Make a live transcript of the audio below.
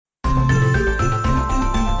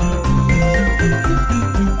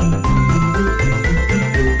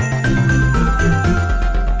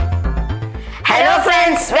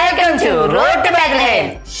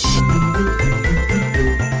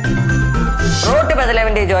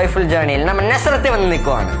ബെത്ലഹേമിന്റെ joyful ജേർണിയിൽ നമ്മൾ നസറത്തിൽ വന്ന്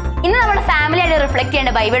നിൽക്കുവാണ്. ഇന്ന് നമ്മുടെ ഫാമിലി ആയിട്ട് റിഫ്ലക്ട്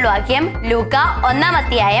ചെയ്യേണ്ട ബൈബിൾ വാക്യം ലൂക്ക 1-ാം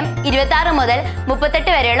അധ്യായം 26 മുതൽ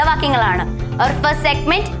 38 വരെയുള്ള വാക്യങ്ങളാണ്. Our first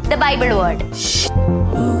segment, the Bible word.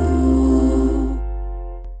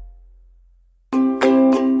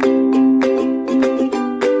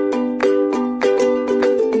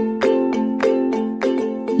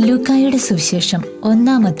 ലൂക്കായുടെ സുവിശേഷം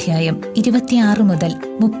 1-ാം അധ്യായം 26 മുതൽ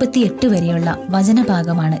 38 വരെയുള്ള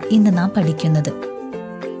വചനഭാഗമാണ് ഇന്ന് നാം പഠിക്കുന്നത്.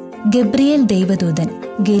 ഗബ്രിയേൽ ദൈവദൂതൻ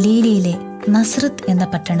ഗലീലയിലെ നസ്രത്ത് എന്ന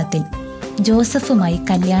പട്ടണത്തിൽ ജോസഫുമായി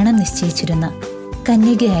കല്യാണം നിശ്ചയിച്ചിരുന്ന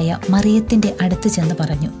കന്യകയായ മറിയത്തിന്റെ അടുത്ത് ചെന്ന്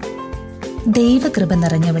പറഞ്ഞു, ദൈവകൃപ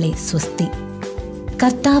നിറഞ്ഞവളെ സ്വസ്തി,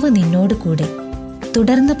 കർത്താവ് നിന്നോട് കൂടെ.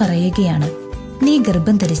 തുടർന്ന് പറയുകയാണ്, നീ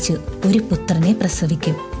ഗർഭം ധരിച്ച് ഒരു പുത്രനെ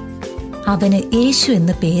പ്രസവിക്കും, അവന് യേശു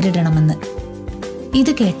എന്ന് പേരിടണമെന്ന്.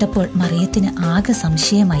 ഇത് കേട്ടപ്പോൾ മറിയത്തിന് ആകെ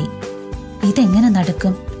സംശയമായി. ഇതെങ്ങനെ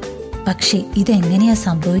നടക്കും? പക്ഷേ ഇതെങ്ങനെയാ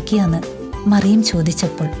സംഭവിക്കുകയെന്ന് മറിയം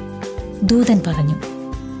ചോദിച്ചപ്പോൾ ദൂതൻ പറഞ്ഞു,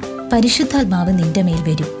 പരിശുദ്ധാത്മാവ് നിന്റെ മേൽ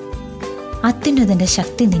വരും, അത്യുന്നതന്റെ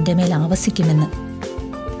ശക്തി നിന്റെ മേൽ ആവസിക്കുമെന്ന്.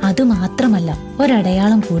 അതുമാത്രമല്ല,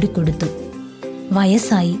 ഒരടയാളം കൂടി കൊടുത്തു.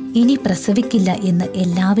 വയസ്സായി ഇനി പ്രസവിക്കില്ല എന്ന്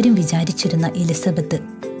എല്ലാവരും വിചാരിച്ചിരുന്ന എലിസബത്ത്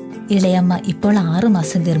ഇളയമ്മ ഇപ്പോൾ 6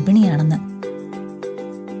 മാസം ഗർഭിണിയാണെന്ന്.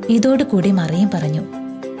 ഇതോടുകൂടി മറിയം പറഞ്ഞു,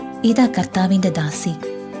 ഇതാ കർത്താവിന്റെ ദാസി,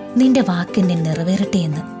 നിന്റെ വാക്കെന്നിൽ നിറവേറട്ടെ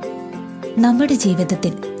എന്ന്. നമ്മുടെ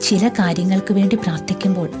ജീവിതത്തിൽ ചില കാര്യങ്ങൾക്ക് വേണ്ടി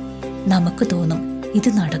പ്രാർത്ഥിക്കുമ്പോൾ നമുക്ക് തോന്നും, ഇത്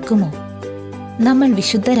നടക്കുമോ? നമ്മൾ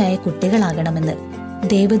വിശുദ്ധരായ കുട്ടികളാകണമെന്ന്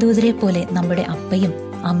ദേവദൂതരെ പോലെ നമ്മുടെ അപ്പയും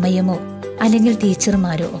അമ്മയുമോ അല്ലെങ്കിൽ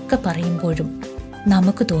ടീച്ചർമാരോ ഒക്കെ പറയുമ്പോഴും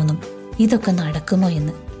നമുക്ക് തോന്നും, ഇതൊക്കെ നടക്കുമോ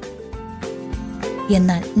എന്ന്.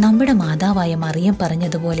 എന്നാൽ നമ്മുടെ മാതാവായ മറിയം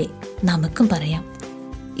പറഞ്ഞതുപോലെ നമുക്കും പറയാം,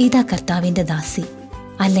 ഇതാ കർത്താവിന്റെ ദാസി,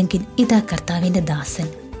 അല്ലെങ്കിൽ ഇതാ കർത്താവിന്റെ ദാസൻ,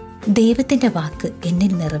 ദൈവത്തിന്റെ വാക്ക്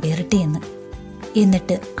എന്നിൽ നിറവേറട്ടെ എന്ന്.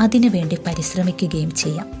 എന്നിട്ട് അതിനു വേണ്ടി പരിശ്രമിക്കുകയും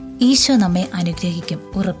ചെയ്യാം. ഈശോ നമ്മെ അനുഗ്രഹിക്കും,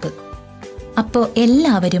 ഉറപ്പ്. അപ്പോ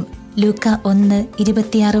എല്ലാവരും ലൂക്ക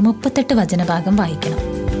 1:26-38 വചനഭാഗം വായിക്കണം.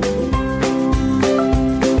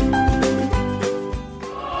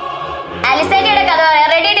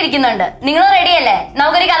 റെഡി ആയിട്ടിരിക്കുന്നുണ്ട്. നിങ്ങൾ റെഡിയല്ലേ?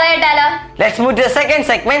 നമുക്കൊരു കഥ കേട്ടാലോ? Let's move to the second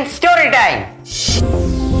segment, story time.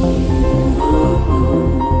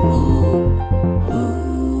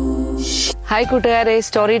 Hi കൂട്ടുകാരെ,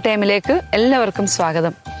 സ്റ്റോറി ടൈമിലേക്ക് എല്ലാവർക്കും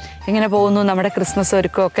സ്വാഗതം. എങ്ങനെ പോകുന്നു നമ്മുടെ ക്രിസ്മസ്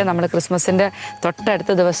ഒരുക്കമൊക്കെ? നമ്മൾ ക്രിസ്മസിൻ്റെ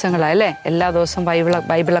തൊട്ടടുത്ത ദിവസങ്ങളല്ലേ, എല്ലാ ദിവസവും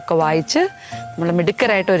ബൈബിളൊക്കെ വായിച്ച് നമ്മൾ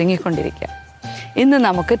മിടുക്കരായിട്ട് ഒരുങ്ങിക്കൊണ്ടിരിക്കുക. ഇന്ന്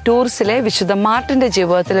നമുക്ക് ടൂർസിലെ വിശുദ്ധ മാർട്ടിൻ്റെ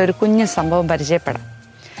ജീവിതത്തിലെ ഒരു കുഞ്ഞു സംഭവം പരിചയപ്പെടാം.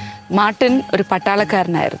 മാർട്ടിൻ ഒരു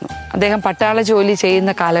പട്ടാളക്കാരനായിരുന്നു. അദ്ദേഹം പട്ടാള ജോലി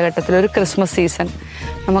ചെയ്യുന്ന കാലഘട്ടത്തിൽ ഒരു ക്രിസ്മസ് സീസൺ,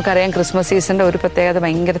 നമുക്കറിയാം ക്രിസ്മസ് സീസണിൻ്റെ ഒരു പ്രത്യേകത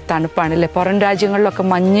ഭയങ്കര തണുപ്പാണ് അല്ലേ. പുറം രാജ്യങ്ങളിലൊക്കെ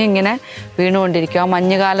മഞ്ഞ് ഇങ്ങനെ വീണുകൊണ്ടിരിക്കും. ആ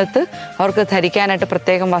മഞ്ഞുകാലത്ത് അവർക്ക് ധരിക്കാനായിട്ട്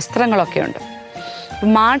പ്രത്യേകം വസ്ത്രങ്ങളൊക്കെ ഉണ്ട്.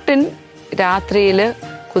 മാർട്ടിൻ രാത്രിയിൽ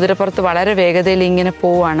കുതിരപ്പുറത്ത് വളരെ വേഗതയിൽ ഇങ്ങനെ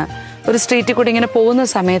പോവാണ്. ഒരു സ്ട്രീറ്റിൽ കൂടി ഇങ്ങനെ പോകുന്ന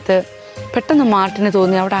സമയത്ത് പെട്ടെന്ന് മാർട്ടിന്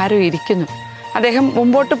തോന്നി അവിടെ ആരോ ഇരിക്കുന്നു. അദ്ദേഹം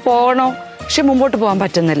മുമ്പോട്ട് പോകണോ, പക്ഷെ മുമ്പോട്ട് പോകാൻ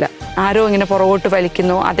പറ്റുന്നില്ല. ആരോ ഇങ്ങനെ പുറകോട്ട്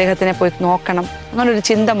വലിക്കുന്നു, അദ്ദേഹത്തിനെ പോയി നോക്കണം, അങ്ങനൊരു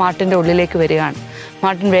ചിന്ത മാർട്ടിൻ്റെ ഉള്ളിലേക്ക് വരികയാണ്.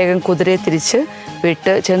 മാർട്ടിൻ വേഗം കുതിരയെ തിരിച്ച്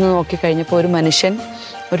വിട്ട് ചെന്ന് നോക്കിക്കഴിഞ്ഞപ്പോൾ ഒരു മനുഷ്യൻ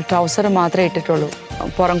ഒരു ട്രൗസർ മാത്രമേ ഇട്ടിട്ടുള്ളൂ,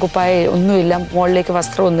 പുറം കുപ്പായ ഒന്നുമില്ല, മുകളിലേക്ക്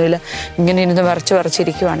വസ്ത്രമൊന്നുമില്ല, ഇങ്ങനെ ഇരുന്ന്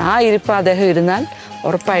വിറച്ചിരിക്കുവാണ്. ആ ഇരിപ്പ് അദ്ദേഹം ഇരുന്നാൽ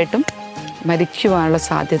ഉറപ്പായിട്ടും മരിക്കുവാനുള്ള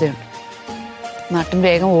സാധ്യതയുണ്ട്. മാർട്ടിൻ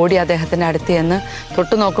വേഗം ഓടി അദ്ദേഹത്തിൻ്റെ അടുത്ത് ചെന്ന്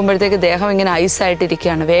തൊട്ട് നോക്കുമ്പോഴത്തേക്ക് ദേഹം ഇങ്ങനെ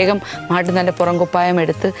ഐസായിട്ടിരിക്കുകയാണ്. വേഗം മാർട്ടിൻ തൻ്റെ പുറം കുപ്പായം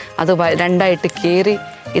എടുത്ത് അത് 2ആയിട്ട് കീറി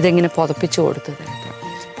ഇതിങ്ങനെ പുതപ്പിച്ചു കൊടുത്തു.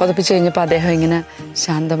 പുതപ്പിച്ച് കഴിഞ്ഞപ്പോൾ അദ്ദേഹം ഇങ്ങനെ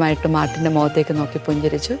ശാന്തമായിട്ട് മാർട്ടിൻ്റെ മുഖത്തേക്ക് നോക്കി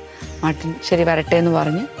പുഞ്ചിരിച്ചു. മാർട്ടിൻ ശരി വരട്ടെ എന്ന്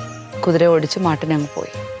പറഞ്ഞ് കുതിര ഓടിച്ച് മാർട്ടിൻ അങ്ങ്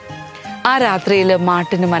പോയി. ആ രാത്രിയിൽ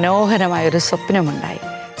മാർട്ടിന് മനോഹരമായൊരു സ്വപ്നമുണ്ടായി.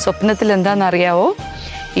 സ്വപ്നത്തിൽ എന്താണെന്നറിയാവോ?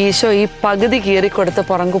 ഈശോ ഈ പകുതി കീറിക്കൊടുത്ത്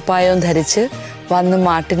പുറം കുപ്പായവും ധരിച്ച് വന്ന്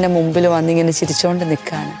മാർട്ടിൻ്റെ മുമ്പിൽ വന്നിങ്ങനെ ചിരിച്ചുകൊണ്ട്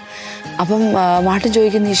നിൽക്കുകയാണ്. അപ്പം മാർട്ടിൻ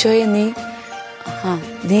ചോദിക്കുന്നു, ഈശോയെ നീ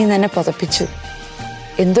എന്നെ പുതപ്പിച്ചു,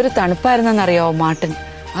 എന്തൊരു തണുപ്പായിരുന്നെന്നറിയാവോ മാർട്ടിൻ?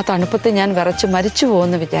 ആ തണുപ്പത്ത് ഞാൻ വിറച്ച് മരിച്ചു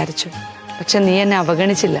പോകുമെന്ന് വിചാരിച്ചു, പക്ഷെ നീ എന്നെ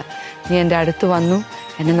അവഗണിച്ചില്ല. നീ എൻ്റെ അടുത്ത് വന്നു,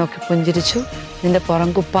 എന്നെ നോക്കി പുഞ്ചിരിച്ചു, നിൻ്റെ പുറം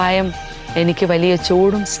കുപ്പായം എനിക്ക് വലിയ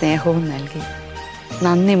ചൂടും സ്നേഹവും നൽകി.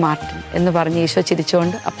 നന്ദി മാർട്ടിൻ എന്ന് പറഞ്ഞ് ഈശോ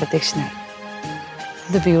ചിരിച്ചുകൊണ്ട് അപ്രത്യക്ഷനായി.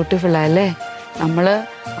 ഇത് ബ്യൂട്ടിഫുള്ളല്ലേ? നമ്മൾ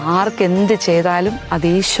ആർക്കെന്ത് ചെയ്താലും അത്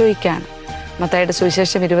ഈശോയ്ക്കാണ്. മത്തായിയുടെ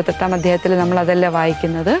സുവിശേഷം 28-ാം അധ്യായത്തിൽ നമ്മൾ അതല്ല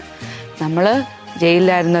വായിക്കുന്നത്. നമ്മൾ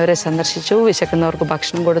ജയിലിലായിരുന്നവരെ സന്ദർശിച്ചു, വിശക്കുന്നവർക്ക്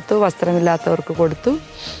ഭക്ഷണം കൊടുത്തു, വസ്ത്രമില്ലാത്തവർക്ക് കൊടുത്തു.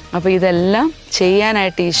 അപ്പോൾ ഇതെല്ലാം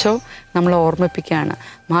ചെയ്യാനായിട്ട് ഈശോ നമ്മളെ ഓർമ്മിപ്പിക്കുകയാണ്.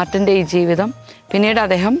 മാർട്ടിൻ്റെ ഈ ജീവിതം പിന്നീട്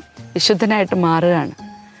അദ്ദേഹം വിശുദ്ധനായിട്ട് മാറുകയാണ്.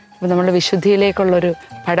 അപ്പോൾ നമ്മൾ വിശുദ്ധിയിലേക്കുള്ളൊരു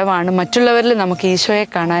പടവാണ്. മറ്റുള്ളവരിൽ നമുക്ക് ഈശോയെ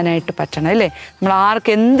കാണാനായിട്ട് പറ്റണം അല്ലേ? നമ്മൾ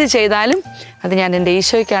ആർക്ക് എന്ത് ചെയ്താലും അത് ഞാൻ എൻ്റെ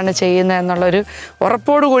ഈശോയ്ക്കാണ് ചെയ്യുന്നത് എന്നുള്ളൊരു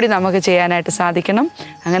ഉറപ്പോടുകൂടി നമുക്ക് ചെയ്യാനായിട്ട് സാധിക്കണം.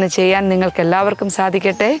 അങ്ങനെ ചെയ്യാൻ നിങ്ങൾക്ക് എല്ലാവർക്കും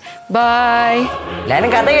സാധിക്കട്ടെ. ബൈ.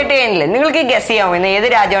 എല്ലാവരും കഥ കേട്ട് കഴിഞ്ഞില്ലേ? നിങ്ങൾക്ക് ഗസ് ചെയ്യാമോ ഇന്ന് ഏത്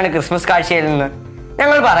രാജ്യമാണ് ക്രിസ്മസ് കാഴ്ചയിൽ നിന്ന്?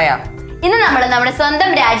 ഞങ്ങൾ പറയാം. ഇന്ന് നമ്മൾ നമ്മുടെ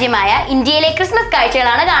സ്വന്തം രാജ്യമായ ഇന്ത്യയിലെ ക്രിസ്മസ്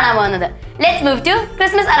കാഴ്ചകളാണ് കാണാൻ പോകുന്നത്. Let's move to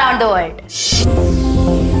Christmas around the world.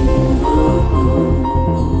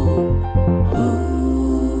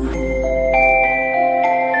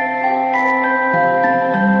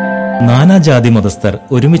 നാനാജാതി മതസ്ഥർ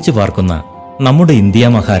ഒരുമിച്ച് പാർക്കുന്ന നമ്മുടെ ഇന്ത്യ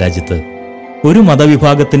മഹാരാജ്യത്ത് ഒരു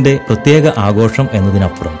മതവിഭാഗത്തിന്റെ പ്രത്യേക ആഘോഷം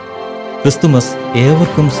എന്നതിനപ്പുറം ക്രിസ്തുമസ്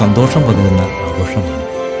ഏവർക്കും സന്തോഷം പകരുന്ന ആഘോഷമാണ്.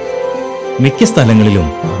 മിക്ക സ്ഥലങ്ങളിലും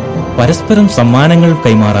പരസ്പരം സമ്മാനങ്ങൾ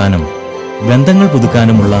കൈമാറാനും ബന്ധങ്ങൾ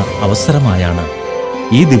പുതുക്കാനുമുള്ള അവസരമായാണ്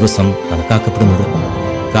ഈ ദിവസം കണക്കാക്കപ്പെടുന്നത്.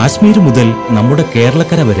 കാശ്മീർ മുതൽ നമ്മുടെ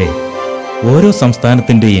കേരളക്കര വരെ ഓരോ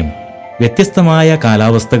സംസ്ഥാനത്തിന്റെയും വ്യത്യസ്തമായ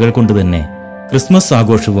കാലാവസ്ഥകൾ കൊണ്ടുതന്നെ ക്രിസ്മസ്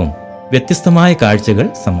ആഘോഷവും വ്യത്യസ്തമായ കാഴ്ചകൾ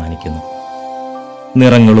സമ്മാനിക്കുന്നു.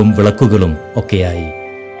 നിറങ്ങളും വിളക്കുകളും ഒക്കെയായി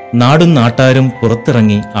നാടും നാട്ടാരും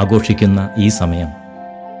പുറത്തിറങ്ങി ആഘോഷിക്കുന്ന ഈ സമയം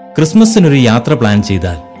ക്രിസ്മസിനൊരു യാത്ര പ്ലാൻ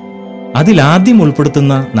ചെയ്താൽ അതിലാദ്യം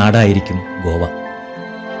ഉൾപ്പെടുത്തുന്ന നാടായിരിക്കും ഗോവ.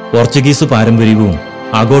 പോർച്ചുഗീസ് പാരമ്പര്യവും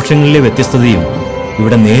ആഘോഷങ്ങളിലെ വ്യത്യസ്തതയും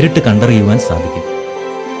ഇവിടെ നേരിട്ട് കണ്ടറിയുവാൻ സാധിക്കും.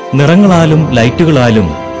 നിറങ്ങളാലും ലൈറ്റുകളാലും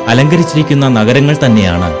അലങ്കരിച്ചിരിക്കുന്ന നഗരങ്ങൾ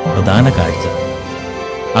തന്നെയാണ് പ്രധാന കാഴ്ച.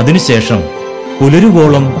 അതിനുശേഷം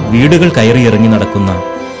പുലരുവോളം വീടുകൾ കയറിയിറങ്ങി നടക്കുന്ന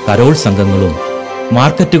കരോൾ സംഘങ്ങളും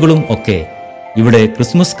മാർക്കറ്റുകളും ഒക്കെ ഇവിടെ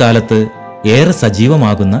ക്രിസ്മസ് കാലത്ത് ഏറെ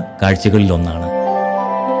സജീവമാകുന്ന കാഴ്ചകളിലൊന്നാണ്.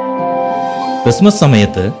 ക്രിസ്മസ്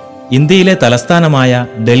സമയത്ത് ഇന്ത്യയിലെ തലസ്ഥാനമായ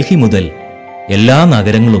ഡൽഹി മുതൽ എല്ലാ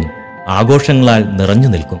നഗരങ്ങളും ആഘോഷങ്ങളാൽ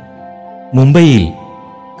നിറഞ്ഞു നിൽക്കും. മുംബൈയിൽ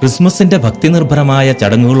ക്രിസ്മസിന്റെ ഭക്തിനിർഭരമായ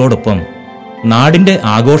ചടങ്ങുകളോടൊപ്പം നാടിന്റെ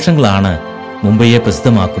ആഘോഷങ്ങളാണ് മുംബൈയെ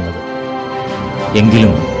പ്രസിദ്ധമാക്കുന്നത്.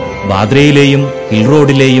 എങ്കിലും ബാദ്രയിലെയും ഹിൽ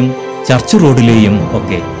റോഡിലെയും ചർച്ച് റോഡിലെയും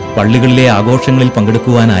ഒക്കെ പള്ളികളിലെ ആഘോഷങ്ങളിൽ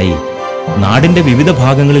പങ്കെടുക്കുവാനായി നാടിന്റെ വിവിധ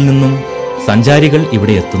ഭാഗങ്ങളിൽ നിന്നും സഞ്ചാരികൾ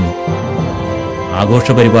ഇവിടെ എത്തുന്നു. ആഘോഷ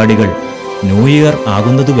പരിപാടികൾ ന്യൂ ഇയർ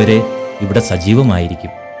ആകുന്നതുവരെ ഇവിടെ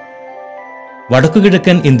സജീവമായിരിക്കും.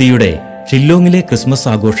 വടക്കുകിഴക്കൻ ഇന്ത്യയുടെ ഷില്ലോങ്ങിലെ ക്രിസ്മസ്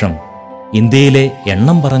ആഘോഷം ഇന്ത്യയിലെ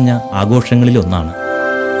എണ്ണം പറഞ്ഞ ആഘോഷങ്ങളിലൊന്നാണ്.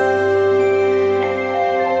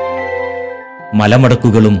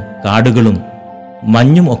 മലമടക്കുകളും കാടുകളും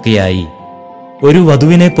മഞ്ഞും ഒക്കെയായി ഒരു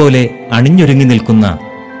വധുവിനെ പോലെ അണിഞ്ഞൊരുങ്ങി നിൽക്കുന്ന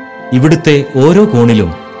ഇവിടുത്തെ ഓരോ കോണിലും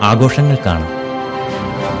ആഘോഷങ്ങൾ കാണാം.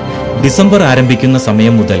 ഡിസംബർ ആരംഭിക്കുന്ന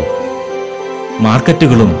സമയം മുതൽ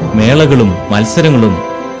മാർക്കറ്റുകളും മേളകളും മത്സരങ്ങളും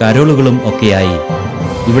കരോളുകളും ഒക്കെയായി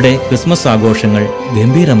ഇവിടെ ക്രിസ്മസ് ആഘോഷങ്ങൾ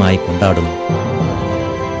ഗംഭീരമായി കൊണ്ടാടുന്നു.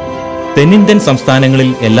 തെന്നിന്ത്യൻ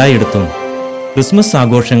സംസ്ഥാനങ്ങളിൽ എല്ലായിടത്തും ക്രിസ്മസ്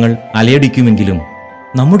ആഘോഷങ്ങൾ അലയടിക്കുമെങ്കിലും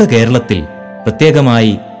നമ്മുടെ കേരളത്തിൽ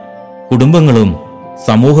പ്രത്യേകമായി കുടുംബങ്ങളും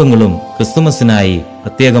സമൂഹങ്ങളും ക്രിസ്തുമസിനായി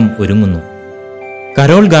പ്രത്യേകം ഒരുങ്ങുന്നു.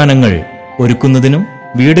 കരോൾ ഗാനങ്ങൾ ഒരുക്കുന്നതിനും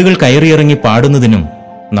വീടുകൾ കയറിയിറങ്ങി പാടുന്നതിനും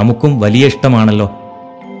നമുക്കും വലിയ ഇഷ്ടമാണല്ലോ.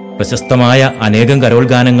 പ്രശസ്തമായ അനേകം കരോൾ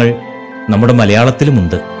ഗാനങ്ങൾ നമ്മുടെ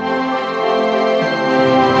മലയാളത്തിലുമുണ്ട്.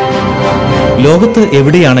 ലോകത്ത്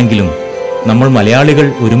എവിടെയാണെങ്കിലും നമ്മൾ മലയാളികൾ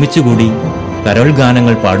ഒരുമിച്ചുകൂടി കരോൾ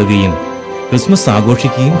ഗാനങ്ങൾ പാടുകയും ക്രിസ്മസ്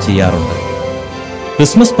ആഘോഷിക്കുകയും ചെയ്യാറുണ്ട്.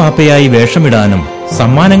 ക്രിസ്മസ് പാപ്പയായി വേഷമിടാനും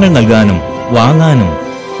സമ്മാനങ്ങൾ നൽകാനും വാങ്ങാനും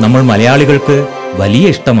നമ്മൾ മലയാളികൾക്ക് വലിയ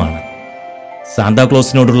ഇഷ്ടമാണ്.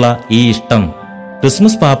 സാന്താക്ലോസിനോടുള്ള ഈ ഇഷ്ടം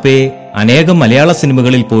ക്രിസ്മസ് പാപ്പയെ അനേകം മലയാള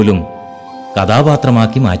സിനിമകളിൽ പോലും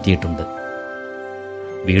കഥാപാത്രമാക്കി മാറ്റിയിട്ടുണ്ട്.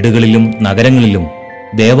 വീടുകളിലും നഗരങ്ങളിലും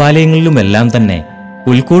ദേവാലയങ്ങളിലുമെല്ലാം തന്നെ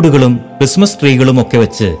പുൽക്കൂടുകളും ക്രിസ്മസ് ട്രീകളും ഒക്കെ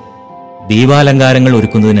വെച്ച് ദീപാലങ്കാരങ്ങൾ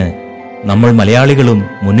ഒരുക്കുന്നതിന് നമ്മൾ മലയാളികളും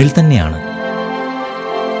മുന്നിൽ തന്നെയാണ്.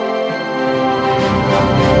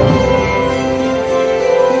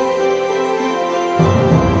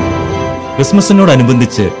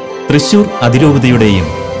 ക്രിസ്മസിനോടനുബന്ധിച്ച് തൃശൂർ അതിരൂപതയുടെയും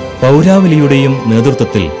പൗരാവലിയുടെയും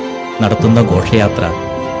നേതൃത്വത്തിൽ നടത്തുന്ന ഘോഷയാത്ര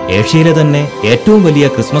ഏഷ്യയിലെ തന്നെ ഏറ്റവും വലിയ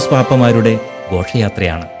ക്രിസ്മസ് പാപ്പമാരുടെ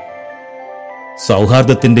ഘോഷയാത്രയാണ്.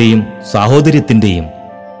 സൗഹാർദ്ദത്തിന്റെയും സാഹോദര്യത്തിന്റെയും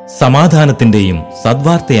സമാധാനത്തിന്റെയും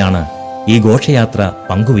സദ്വാർത്തയാണ് ഈ ഘോഷയാത്ര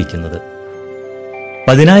പങ്കുവയ്ക്കുന്നത്.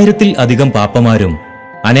 10,000-ൽ അധികം പാപ്പമാരും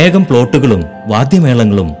അനേകം പ്ലോട്ടുകളും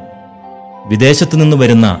വാദ്യമേളങ്ങളും വിദേശത്തുനിന്ന്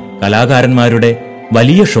വരുന്ന കലാകാരന്മാരുടെ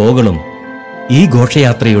വലിയ ഷോകളും ഈ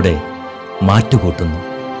ഘോഷയാത്രയുടെ മാറ്റുകൂട്ടുന്നു.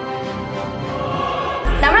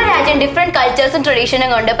 നമ്മുടെ രാജ്യം ഡിഫറെന്റ് കൾച്ചേഴ്സും ട്രഡീഷനും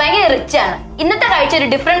കൊണ്ട് ഭയങ്കര റിച്ച് ആണ്. ഇന്നത്തെ കാഴ്ച ഒരു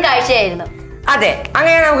ഡിഫറെന്റ് കാഴ്ചയായിരുന്നു. അതെ,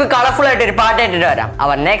 അങ്ങനെ നമുക്ക് കളർഫുൾ ആയിട്ട് ഒരു പാട്ടായിട്ട് വരാം.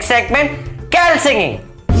 അവർ next segment carol singing.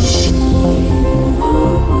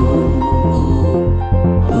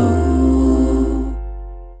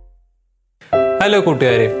 Hello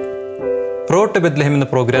കൂട്ടുകാരെ, റോഡ് ടു ബെത്ലഹേം എന്ന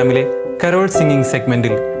പ്രോഗ്രാമിലെ കരോൾ സിംഗിങ്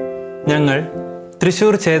സെഗ്മെന്റിൽ ഞങ്ങൾ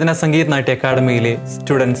തൃശൂർ ചേതന സംഗീത് നാട്യ അക്കാദമിയിലെ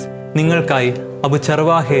സ്റ്റുഡൻസ് നിങ്ങൾക്കായി അബു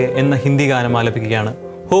ചർവാഹെ എന്ന ഹിന്ദി ഗാനം ആലപിക്കുകയാണ്.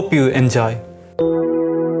 Hope you enjoy.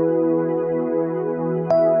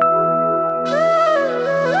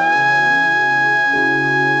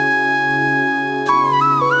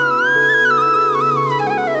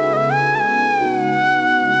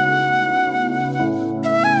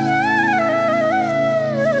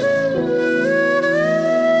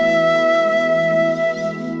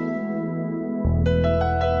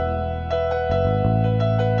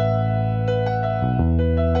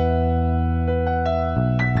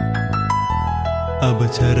 अब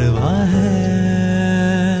चरवाहे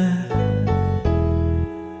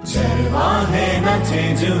नचे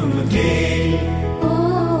झूम के,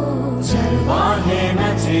 चरवाहे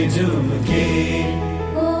नचे झूम के,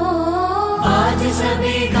 आज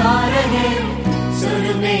सभी गा रहे सुर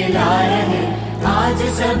मिला रहे, आज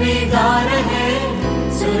सभी गा रहे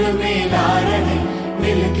सुर मिला रहे,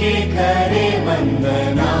 मिलके करे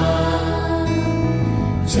वंदना.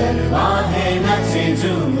 चरवाहे नचे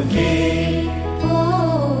झूम के,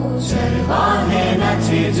 चरवाहे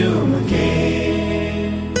नचे झूम के.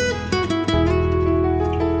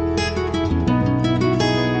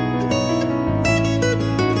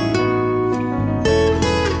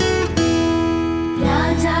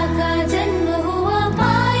 राजा का जन्म हुआ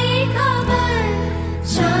पाई खबर,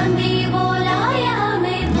 शांति बोलाया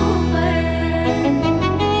हमें ऊपर.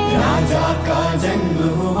 राजा का जन्म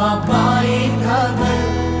हुआ पाई खबर,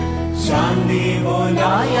 शांति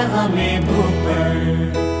बोलाया हमें ऊपर.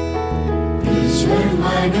 ईश्वर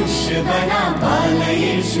मनुष्य बना बाल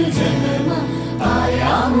यीशु जन्म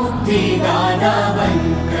आया मुक्ति दाता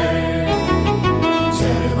बनकर.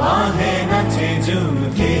 चरवाहे नचे झूम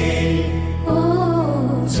के,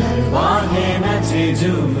 चरवाहे नचे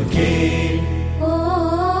झूम के,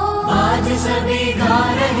 आज सभी गा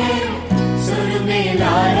रहे सुर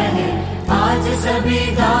मिला रहे, आज सभी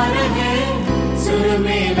गा रहे सुर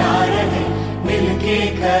मिला रहे, मिलके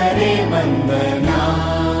करे वंदना.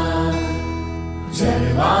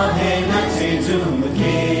 चरवाहे नचे झूम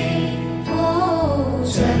के,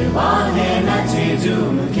 चरवाहे नचे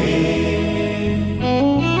झूम के.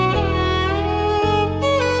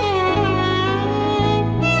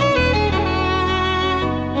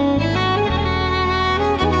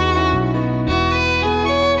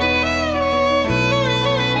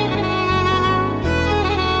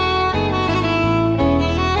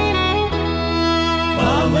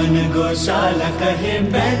 पावन गौशाला कहे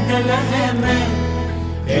बैतलहम में,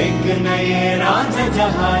 एक नए राजा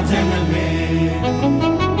जहाँ जन्मे.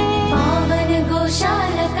 पावन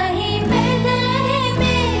गौशाला कहीं बैतलहम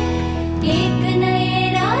में, एक नए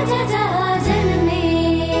राजा जहाँ जन्मे.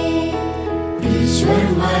 ईश्वर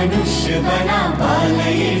मनुष्य बना बाल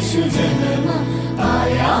यीशु जन्म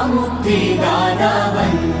आया मुक्ति दाता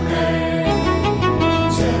बनकर.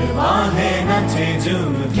 चरवाहे नचे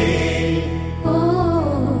झूम के,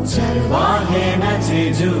 चरवाहे नचे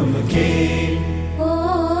झूम के,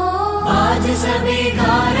 आज सभी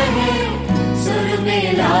गा रहे सुर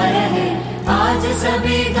मिला रहे, आज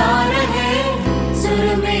सभी गा रहे सुर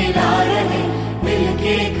मिला रहे,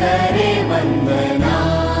 मिलके करे वंदना.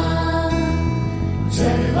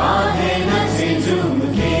 चरवाहे नचे झूम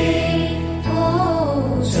के,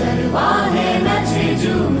 चरवाहे नचे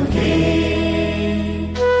झूम के.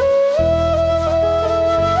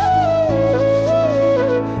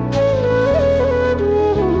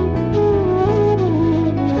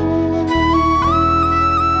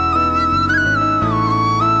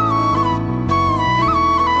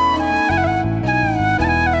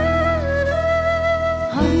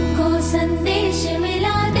 हमको संदेश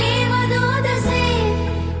मिला देवदूत से,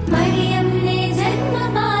 मरियम ने जन्म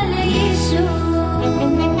बाल यीशु.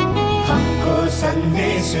 हमको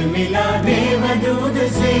संदेश मिला देवदूत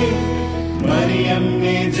से, मरियम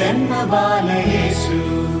ने जन्म बाल यीशु.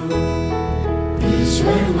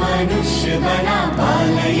 ईश्वर मनुष्य बना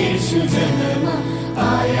बाल यीशु जन्म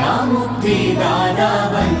आया मुक्ति दाता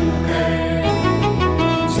बनकर.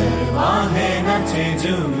 चरवाहे नचे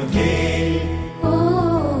झूम के,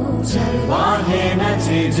 चरवाहे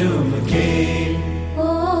नचे झूम के,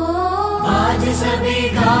 आज सभी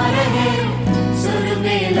गा रहे सुर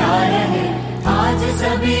मिला रहे, आज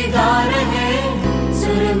सभी गा रहे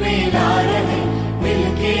सुर मिला रहे,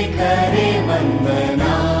 मिलके करे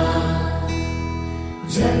वंदना.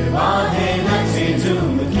 चरवाहे नचे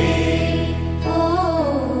झूम के,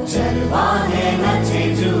 चरवाहे नचे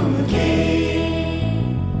झूम के,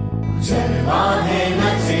 चरवाहे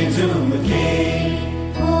नचे झूम के,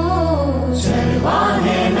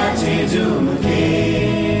 चरवाहे नचे झूम के.